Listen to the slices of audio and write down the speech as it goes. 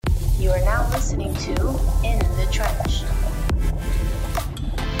You are now listening to In the Trench.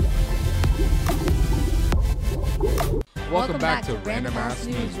 Welcome back to Random Ass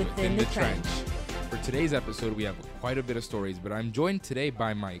News Within the Trench. For today's episode, we have quite a bit of stories, but I'm joined today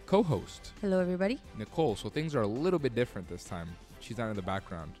by my co-host. Hello, everybody. Nicole. So things are a little bit different this time. She's not in the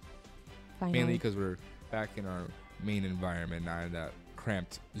background. Finally. Mainly because we're back in our main environment, not in that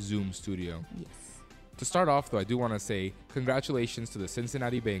cramped Zoom studio. Yes. To start off, though, I do want to say congratulations to the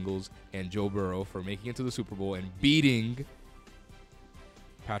Cincinnati Bengals and Joe Burrow for making it to the Super Bowl and beating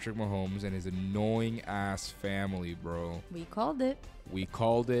Patrick Mahomes and his annoying ass family, bro. We called it. We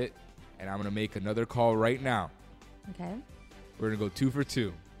called it, and I'm going to make another call right now. Okay. We're going to go 2 for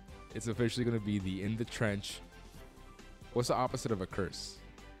 2. It's officially going to be the In the Trench. What's the opposite of a curse?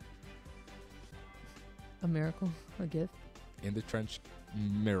 A miracle, a gift. In the Trench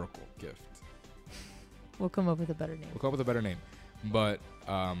miracle gift. We'll come up with a better name. We'll come up with a better name. But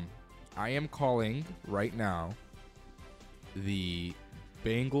I am calling right now the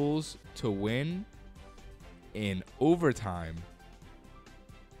Bengals to win in overtime.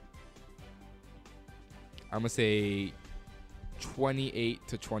 I'm going to say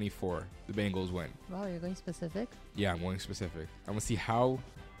 28-24. The Bengals win. Wow, you're going specific? Yeah, I'm going specific. I'm going to see how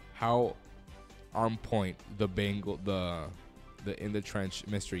on point the In the Trench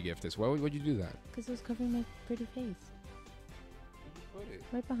mystery gift is. Why would you do that? Because it was covering my pretty face. Where'd you put it?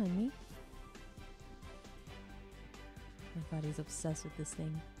 Right behind me. My body's obsessed with this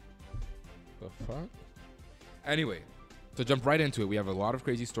thing. The fuck? Anyway, to jump right into it, we have a lot of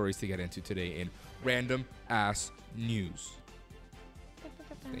crazy stories to get into today in Random Ass News.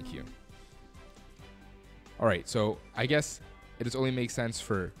 Thank you. All right, so I guess it just only makes sense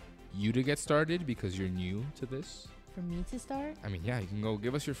for you to get started because you're new to this. For me to start? I mean, yeah, you can go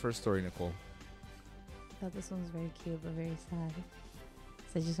give us your first story, Nicole. I thought this one was very cute but very sad.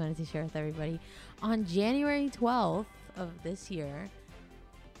 So I just wanted to share with everybody. On January 12th of this year,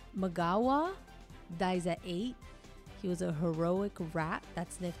 Magawa dies at 8. He was a heroic rat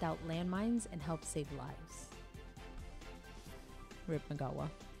that sniffed out landmines and helped save lives. Rip Magawa,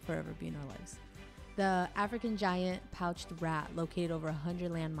 forever be in our lives. The African giant pouched rat located over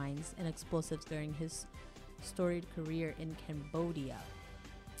 100 landmines and explosives during his storied career in Cambodia.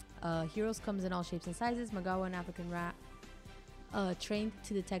 Heroes comes in all shapes and sizes. Magawa, an African rat, trained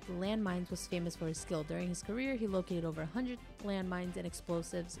to detect landmines, was famous for his skill. During his career, he located over 100 landmines and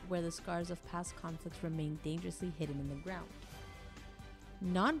explosives where the scars of past conflicts remain dangerously hidden in the ground.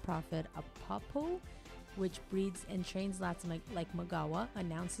 Non-profit Apapo, which breeds and trains rats like Magawa,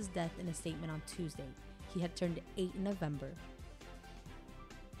 announced his death in a statement on Tuesday. He had turned 8 in November.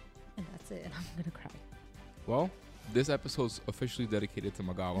 And that's it, and I'm gonna cry. Well, this episode's officially dedicated to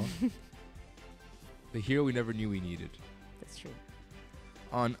Magawa. The hero we never knew we needed. That's true.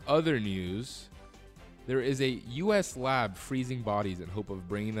 On other news, there is a U.S. lab freezing bodies in hope of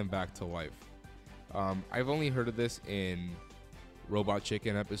bringing them back to life. I've only heard of this in Robot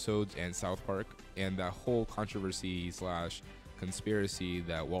Chicken episodes and South Park, and that whole controversy / conspiracy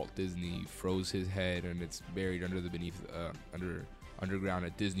that Walt Disney froze his head and it's buried under the underground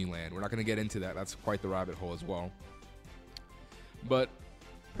at Disneyland. We're not going to get into that. That's quite the rabbit hole as well. But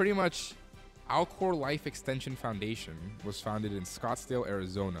pretty much, Alcor Life Extension Foundation was founded in Scottsdale,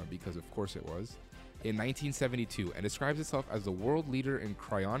 Arizona, because of course it was, in 1972, and describes itself as the world leader in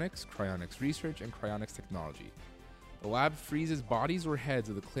cryonics research, and cryonics technology. The lab freezes bodies or heads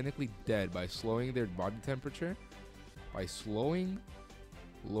of the clinically dead by slowing their body temperature, by slowly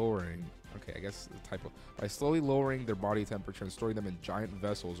lowering their body temperature and storing them in giant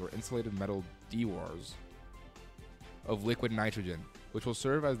vessels or insulated metal dewars of liquid nitrogen, which will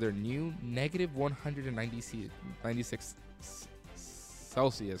serve as their new negative 196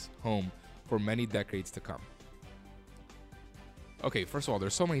 Celsius home for many decades to come. Okay, first of all,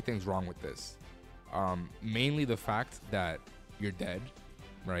 there's so many things wrong with this. Mainly the fact that you're dead,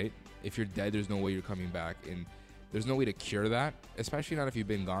 right? If you're dead, there's no way you're coming back, and there's no way to cure that, especially not if you've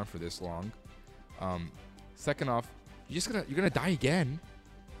been gone for this long. Second off, you're gonna die again.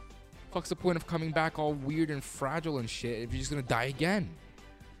 Fuck's the point of coming back all weird and fragile and shit if you're just gonna die again?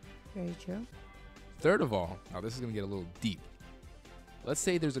 Very true. Third of all, now this is gonna get a little deep. Let's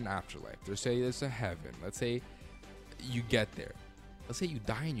say there's an afterlife. Let's say there's a heaven. Let's say you get there. Let's say you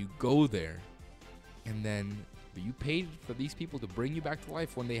die and you go there, and then you paid for these people to bring you back to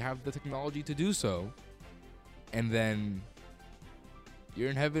life when they have the technology to do so, and then you're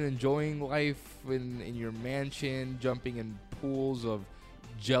in heaven enjoying life in your mansion, jumping in pools of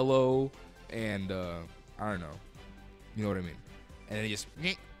Jello and I don't know, you know what I mean? And then they just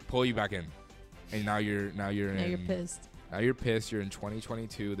pull you back in, and now you're Now you're pissed. Now you're pissed. You're in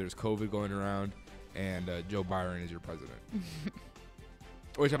 2022. There's COVID going around, and Joe Biden is your president.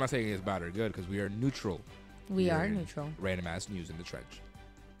 Which I'm not saying is bad or good because we are neutral. We Here are in neutral. Random ass news in the trench.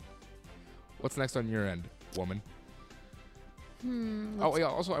 What's next on your end, woman? Oh, yeah.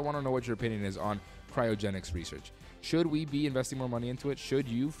 Also, I want to know what your opinion is on cryogenics research. Should we be investing more money into it? Should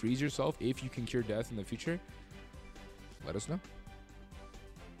you freeze yourself if you can cure death in the future? Let us know.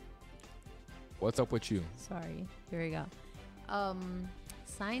 What's up with you? Sorry. Here we go.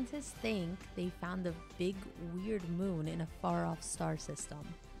 Scientists think they found a big weird moon in a far-off star system.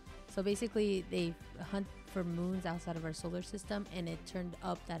 So basically, they hunt for moons outside of our solar system, and it turned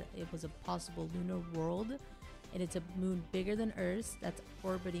up that it was a possible lunar world, and it's a moon bigger than Earth that's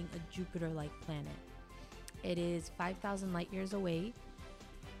orbiting a Jupiter-like planet. It is 5,000 light years away,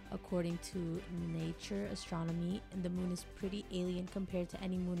 according to Nature Astronomy, and the moon is pretty alien compared to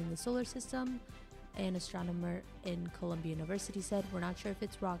any moon in the solar system. An astronomer in Columbia University said, "We're not sure if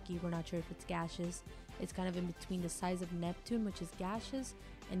it's rocky, we're not sure if it's gaseous. It's kind of in between the size of Neptune, which is gaseous,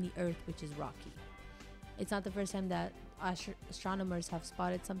 and the Earth, which is rocky." It's not the first time that astronomers have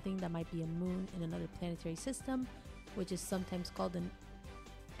spotted something that might be a moon in another planetary system, which is sometimes called an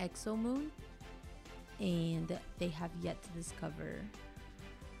exomoon, and they have yet to discover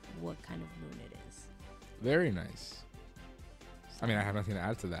what kind of moon it is. Very nice. I mean, I have nothing to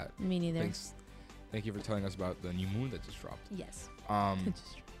add to that. Me neither. Thanks. Thank you for telling us about the new moon that just dropped. Yes.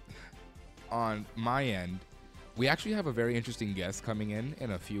 On my end, we actually have a very interesting guest coming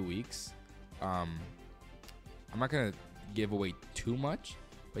in a few weeks. I'm not going to give away too much,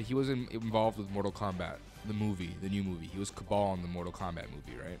 but he was involved with Mortal Kombat, the movie, the new movie. He was Cabal in the Mortal Kombat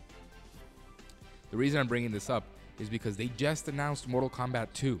movie, right? The reason I'm bringing this up is because they just announced Mortal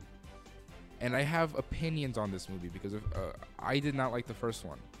Kombat 2. And I have opinions on this movie because I did not like the first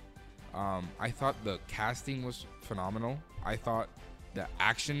one. I thought the casting was phenomenal. I thought the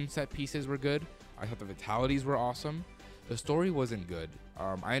action set pieces were good. I thought the fatalities were awesome. The story wasn't good.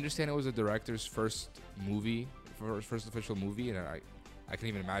 I understand it was a director's first movie, first official movie, and I can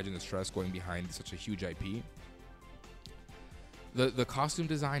even imagine the stress going behind such a huge IP. The costume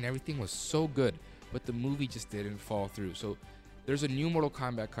design, everything was so good, but the movie just didn't fall through. So there's a new Mortal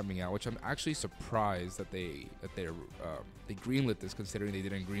Kombat coming out, which I'm actually surprised that they greenlit this, considering they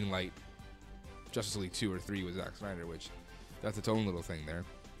didn't greenlight Justice League 2 or 3 with Zack Snyder, which that's its own little thing there.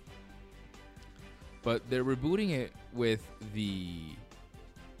 But they're rebooting it with the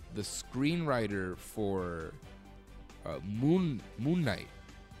screenwriter for Moon Knight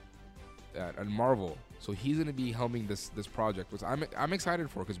at Marvel. So he's going to be helming this project, which I'm excited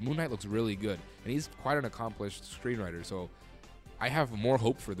for because Moon Knight looks really good, and he's quite an accomplished screenwriter. So I have more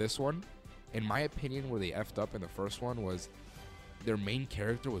hope for this one. In my opinion, where they effed up in the first one was their main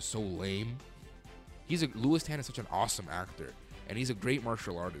character was so lame. Louis Tan is such an awesome actor, and he's a great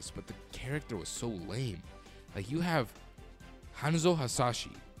martial artist, but the character was so lame. Like, you have Hanzo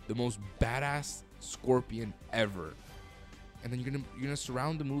Hasashi, the most badass scorpion ever, and then you're gonna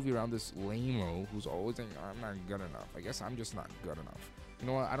surround the movie around this lame-o who's always saying, "I'm not good enough. I guess I'm just not good enough. You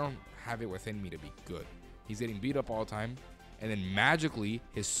know what? I don't have it within me to be good." He's getting beat up all the time, and then magically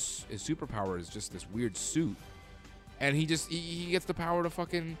his superpower is just this weird suit, and he gets the power to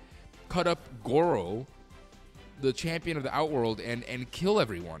fucking cut up Goro, the champion of the Outworld, and kill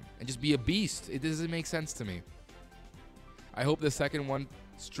everyone and just be a beast. It doesn't make sense to me. I hope the second one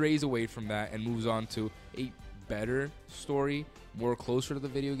strays away from that and moves on to a better story, more closer to the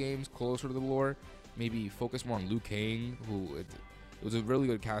video games, closer to the lore. Maybe focus more on Liu Kang, who it was a really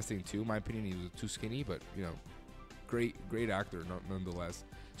good casting too. In my opinion, he was too skinny, but you know, great actor nonetheless.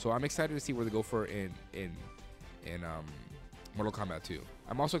 So I'm excited to see where they go for in Mortal Kombat 2.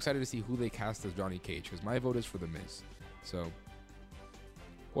 I'm also excited to see who they cast as Johnny Cage, because my vote is for The Miz. So,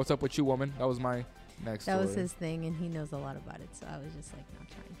 what's up with you, woman? That was my next That story. was his thing, and he knows a lot about it, so I was just like not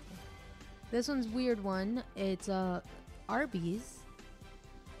trying to. This one's weird one. It's Arby's,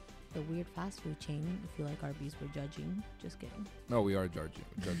 the weird fast food chain. If you like Arby's, we're judging. Just kidding. No, we are judging.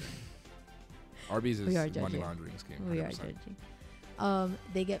 Arby's is We are money judging. laundering scheme. We are 100%. judging.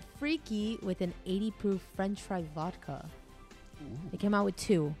 They get freaky with an 80 proof French fry vodka. They came out with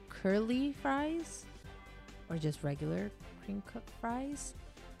 2 curly fries, or just regular cream cut fries.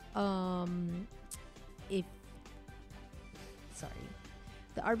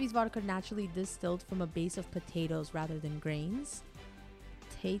 The Arby's vodka naturally distilled from a base of potatoes rather than grains.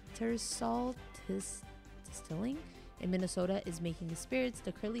 Tattersall Distilling in Minnesota is making the spirits.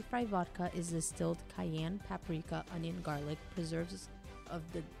 The curly fry vodka is distilled cayenne, paprika, onion, garlic, preserves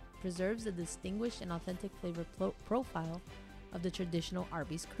the distinguished and authentic flavor profile of the traditional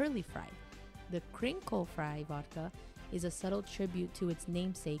Arby's curly fry. The crinkle fry vodka is a subtle tribute to its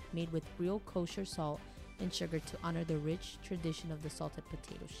namesake, made with real kosher salt and sugar to honor the rich tradition of the salted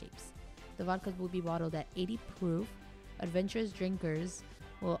potato shapes. The vodkas will be bottled at 80 proof. Adventurous drinkers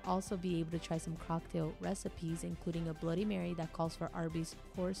will also be able to try some cocktail recipes, including a Bloody Mary that calls for Arby's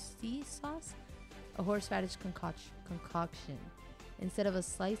horsey sauce, a horseradish concoction. Instead of a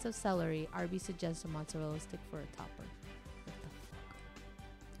slice of celery, Arby's suggests a mozzarella stick for a topper. What the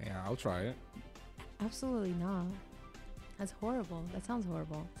fuck? Yeah, I'll try it. Absolutely not. That's horrible. That sounds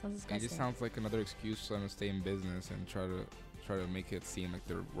horrible. Sounds It disgusting. just sounds like another excuse for them to stay in business and try to make it seem like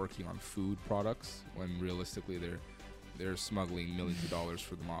they're working on food products when realistically they're smuggling millions of dollars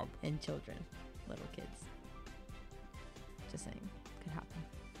for the mob. And children, little kids. Just saying, could happen.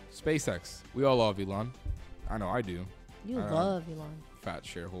 SpaceX. We all love Elon. I know I do. You I don't love Elon. Fat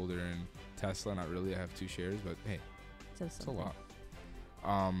shareholder in Tesla. Not really. I have 2 shares, but hey, So it's a lot.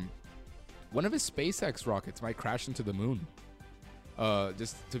 One of his SpaceX rockets might crash into the moon.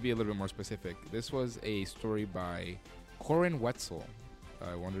 Just to be a little bit more specific, this was a story by Corinne Wetzel.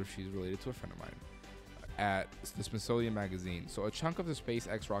 I wonder if she's related to a friend of mine. At the Smithsonian Magazine. So a chunk of the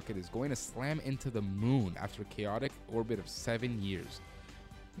SpaceX rocket is going to slam into the moon after a chaotic orbit of 7 years.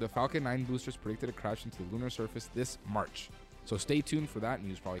 The Falcon 9 boosters predicted a crash into the lunar surface this March. So stay tuned for that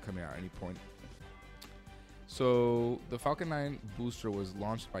news, probably coming out at any point. So the Falcon 9 booster was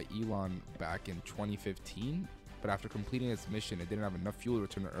launched by Elon back in 2015, but after completing its mission, it didn't have enough fuel to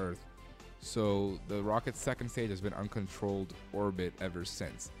return to Earth. So the rocket's second stage has been uncontrolled orbit ever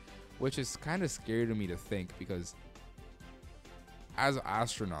since, which is kind of scary to me to think, because as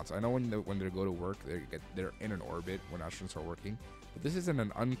astronauts, I know when they go to work, they're in an orbit when astronauts are working, but this isn't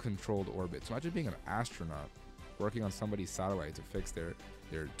an uncontrolled orbit. So imagine being an astronaut working on somebody's satellite to fix their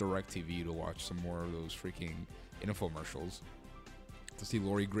DirecTV to watch some more of those freaking infomercials, to see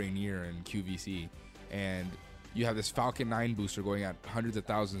Lori Grainier and QVC, and you have this Falcon 9 booster going at hundreds of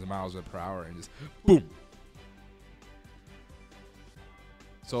thousands of miles per hour and just boom.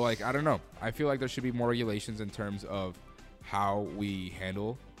 So, like, I don't know. I feel like there should be more regulations in terms of how we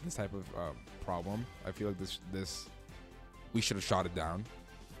handle this type of problem. I feel like this we should have shot it down.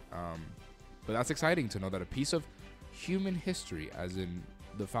 But that's exciting to know that a piece of human history, as in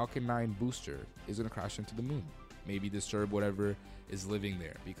the Falcon 9 booster, is going to crash into the moon. Maybe disturb whatever is living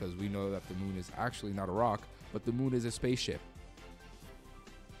there, because we know that the moon is actually not a rock, but the moon is a spaceship.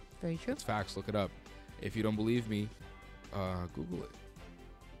 Very true. It's facts. Look it up. If you don't believe me, Google it.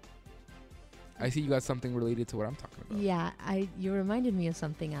 I see you got something related to what I'm talking about. Yeah, you reminded me of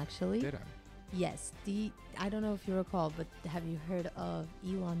something actually. Did I? Yes. I don't know if you recall, but have you heard of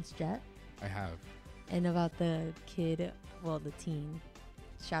Elon's jet? I have. And about the kid, well, the teen.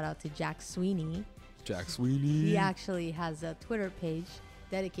 Shout out to Jack Sweeney. Jack Sweeney. He actually has a Twitter page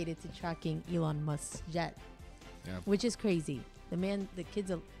dedicated to tracking Elon Musk's jet. Yeah. Which is crazy. The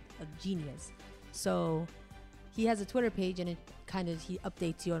kid's a genius. So he has a Twitter page, and he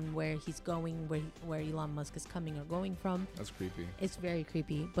updates you on where he's going, where Elon Musk is coming or going from. That's creepy. It's very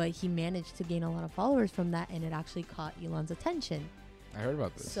creepy, but he managed to gain a lot of followers from that, and it actually caught Elon's attention. I heard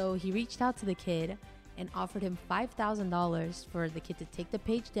about this. So he reached out to the kid and offered him $5,000 for the kid to take the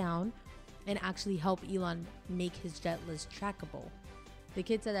page down and actually help Elon make his jet less trackable. The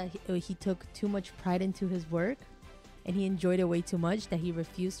kid said that he took too much pride into his work, and he enjoyed it way too much that he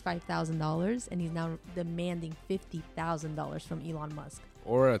refused $5,000, and he's now demanding $50,000 from Elon Musk.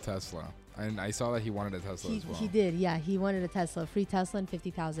 Or a Tesla. And I saw that he wanted a Tesla as well. He did, yeah. He wanted a Tesla, free Tesla, and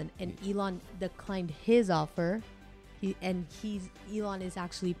 $50,000. And Elon declined his offer. Elon is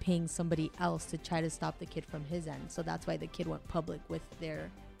actually paying somebody else to try to stop the kid from his end. So that's why the kid went public with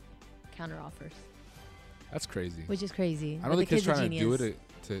their counter offers. That's crazy. Which is crazy. I know the kid's trying to do it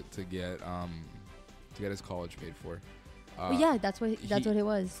to get his college paid for. Well, yeah, that's what it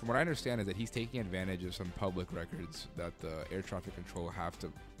was. From what I understand is that he's taking advantage of some public records that the air traffic control have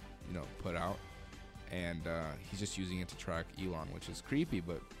to, put out, and he's just using it to track Elon, which is creepy,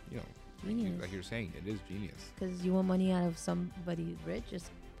 but like you're saying, it is genius. Because you want money out of somebody rich, just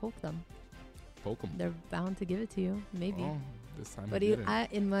poke them. Poke them. They're bound to give it to you, maybe. Oh, this time But he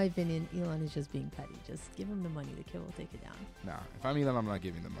didn't. in my opinion, Elon is just being petty. Just give him the money. The kid will take it down. Nah, if I'm Elon, I'm not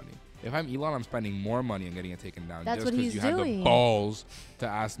giving the money. If I'm Elon, I'm spending more money on getting it taken down. That's just what because he's you had the doing. balls to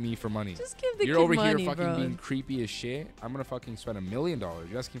ask me for money. Just give the You're kid over money, here fucking bro. being creepy as shit. I'm gonna fucking spend $1 million.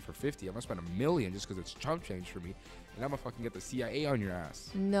 You're asking for 50. I'm gonna spend $1 million just because it's chump change for me, and I'm gonna fucking get the CIA on your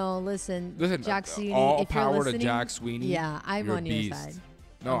ass. No, listen, Jack Sweeney. All if you're power to listening, Jack Sweeney. Yeah, I'm you're on a your beast. side.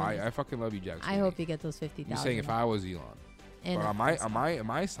 No, I'm on your I fucking love you, Jack Sweeney. I hope you get those 50,000. You're saying if I was Elon, And but on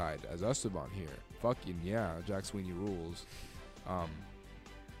my side as Esteban here, fucking yeah, Jack Sweeney rules.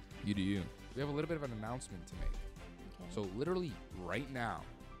 You do you. We have a little bit of an announcement to make. Okay. So literally right now,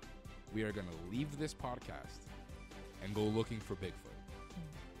 we are going to leave this podcast and go looking for Bigfoot.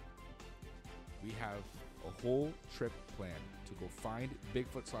 We have a whole trip planned to go find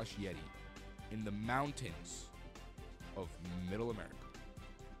Bigfoot/Yeti in the mountains of Middle America,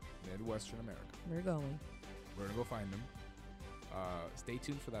 Midwestern America. We're going. We're going to go find them. Stay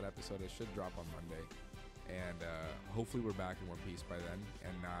tuned for that episode. It should drop on Monday. And hopefully we're back in one piece by then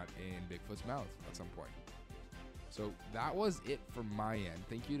and not in Bigfoot's mouth at some point. So that was it from my end.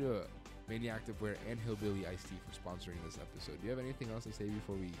 Thank you to Maniac Activewear and Hillbilly Iced Tea for sponsoring this episode. Do you have anything else to say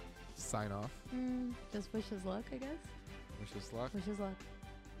before we sign off? Just wish us luck, I guess. Wish us luck. Wish us luck.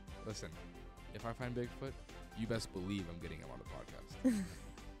 Listen, if I find Bigfoot, you best believe I'm getting him on the podcast.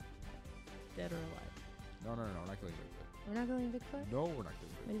 Dead or alive. No, we're not killing Bigfoot. We're not killing Bigfoot? No, we're not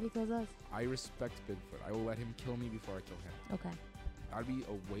killing What if Bigfoot. he kills us? I respect Bigfoot. I will let him kill me before I kill him. Okay. That'd be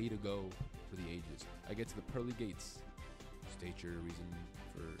a way to go for the ages. I get to the pearly gates. State your reason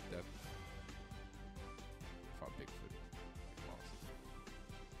for death. I fought Bigfoot. I lost.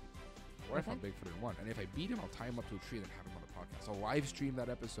 Or I fought Bigfoot and won. And if I beat him, I'll tie him up to a tree and then have him on the podcast. I'll live stream that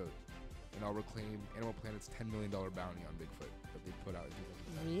episode. And I'll reclaim Animal Planet's $10 million bounty on Bigfoot that they put out in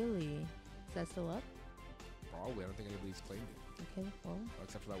 2007. Really? Is that still up? Probably. I don't think anybody's claimed it. Okay, well.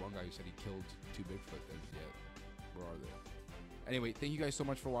 Except for that one guy who said he killed 2 Bigfoot. And yet, where are they? Anyway, thank you guys so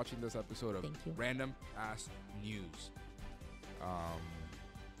much for watching this episode of Thank you. Random Ass News.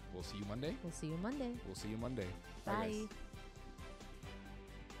 We'll see you Monday. We'll see you Monday. We'll see you Monday. Bye. Guys.